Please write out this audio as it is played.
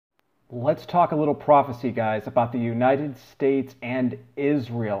Let's talk a little prophecy, guys, about the United States and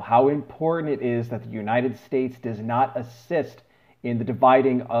Israel. How important it is that the United States does not assist in the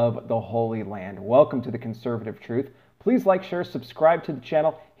dividing of the Holy Land. Welcome to the Conservative Truth. Please like, share, subscribe to the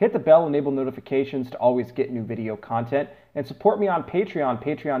channel, hit the bell, enable notifications to always get new video content, and support me on Patreon,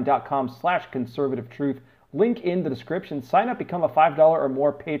 patreon.com/conservativetruth. Link in the description. Sign up, become a $5 or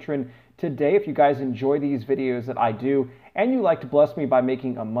more patron today if you guys enjoy these videos that I do and you like to bless me by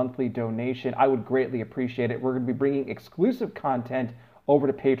making a monthly donation. I would greatly appreciate it. We're going to be bringing exclusive content over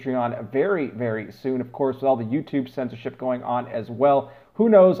to Patreon very, very soon. Of course, with all the YouTube censorship going on as well. Who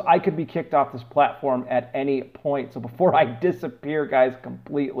knows? I could be kicked off this platform at any point. So before I disappear, guys,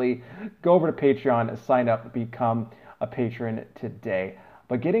 completely, go over to Patreon, sign up, become a patron today.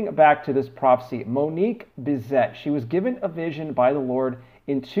 But getting back to this prophecy, Monique Bizet, she was given a vision by the Lord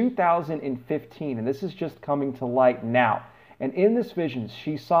in 2015, and this is just coming to light now. And in this vision,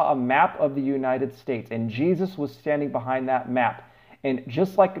 she saw a map of the United States, and Jesus was standing behind that map. And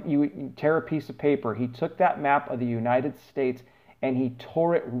just like you tear a piece of paper, he took that map of the United States and he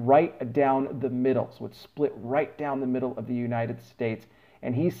tore it right down the middle. So it split right down the middle of the United States.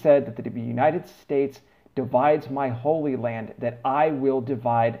 And he said that the United States divides my holy land, that I will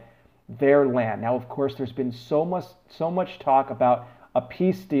divide their land. Now, of course, there's been so much talk about a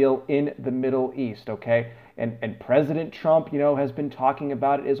peace deal in the Middle East, okay? And President Trump, has been talking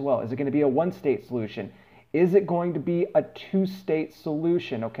about it as well. Is it going to be a one-state solution? Is it going to be a two-state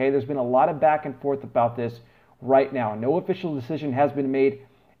solution? Okay, there's been a lot of back and forth about this right now. No official decision has been made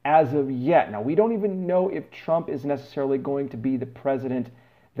as of yet. Now, we don't even know if Trump is necessarily going to be the president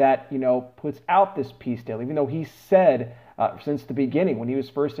that, puts out this peace deal, even though he said since the beginning when he was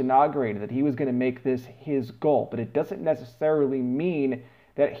first inaugurated that he was going to make this his goal. But it doesn't necessarily mean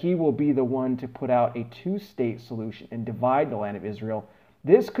that he will be the one to put out a two-state solution and divide the land of Israel.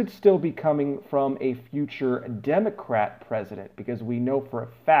 This could still be coming from a future Democrat president, because we know for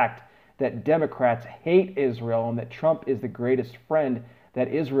a fact that Democrats hate Israel and that Trump is the greatest friend that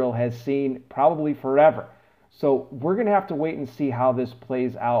Israel has seen probably forever. So we're going to have to wait and see how this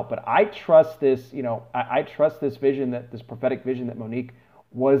plays out. But I trust this, I trust this vision, this prophetic vision that Monique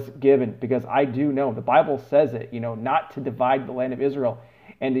was given, because I do know the Bible says it, not to divide the land of Israel.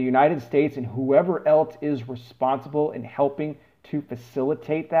 And the United States and whoever else is responsible in helping to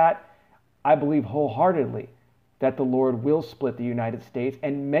facilitate that, I believe wholeheartedly that the Lord will split the United States.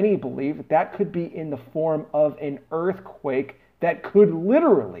 And many believe that could be in the form of an earthquake that could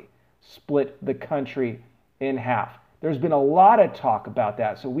literally split the country in half. There's been a lot of talk about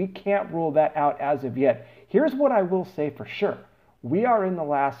that, so we can't rule that out as of yet. Here's what I will say for sure. We are in the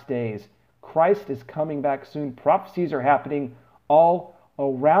last days. Christ is coming back soon. Prophecies are happening all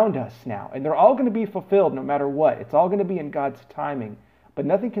around us now, and they're all going to be fulfilled no matter what. It's all going to be in God's timing, but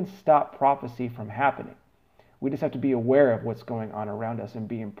nothing can stop prophecy from happening. We just have to be aware of what's going on around us and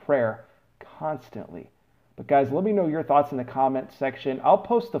be in prayer constantly. But guys, let me know your thoughts in the comment section. I'll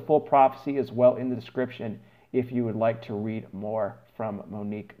post the full prophecy as well in the description if you would like to read more from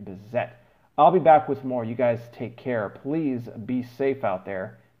Monique Bizet. I'll be back with more. You guys take care. Please be safe out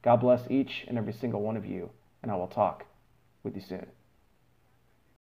there. God bless each and every single one of you, and I will talk with you soon.